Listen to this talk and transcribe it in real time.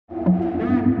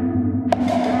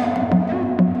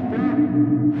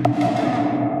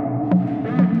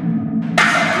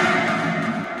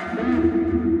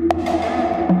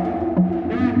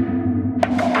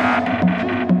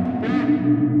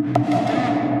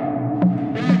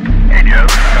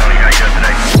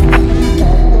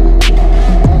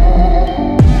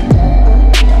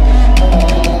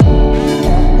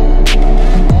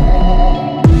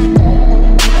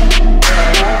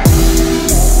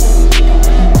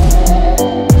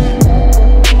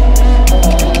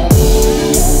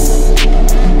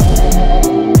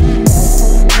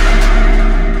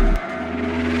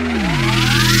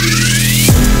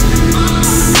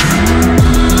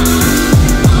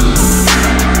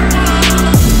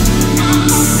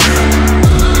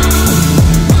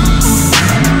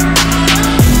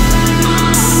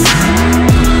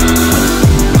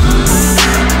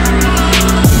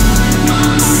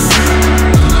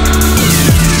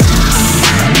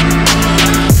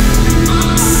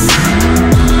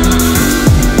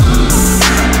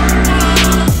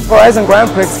Horizon Grand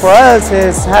Prix for us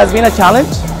has been a challenge.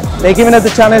 They've given us the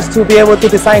challenge to be able to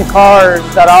design cars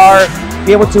that are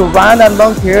be able to run at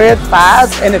long period,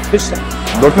 fast and efficient.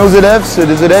 Donc nos élèves, c'est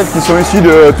des élèves qui sont issus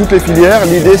de toutes les filières.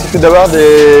 L'idée c'était d'avoir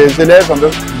des élèves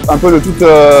un peu de toutes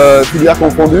filières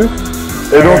confondues.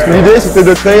 Et donc l'idée c'était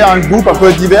de créer un groupe un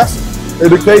peu divers et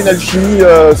de créer une alchimie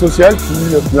sociale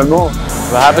qui finalement...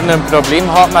 We hebben een probleem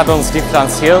gehad met ons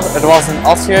differentieel. Er was een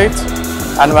asje-uit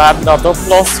en we hebben dat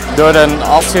opgelost door een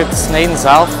asje te snijden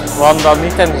zelf. We hadden dat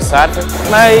niet in reserve.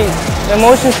 My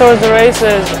emotions towards the race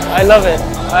is I love it.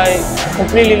 I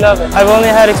completely love it. I've only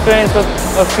had experience with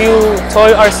a few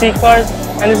toy RC cars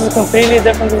and this is completely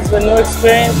different. This is a new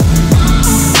experience.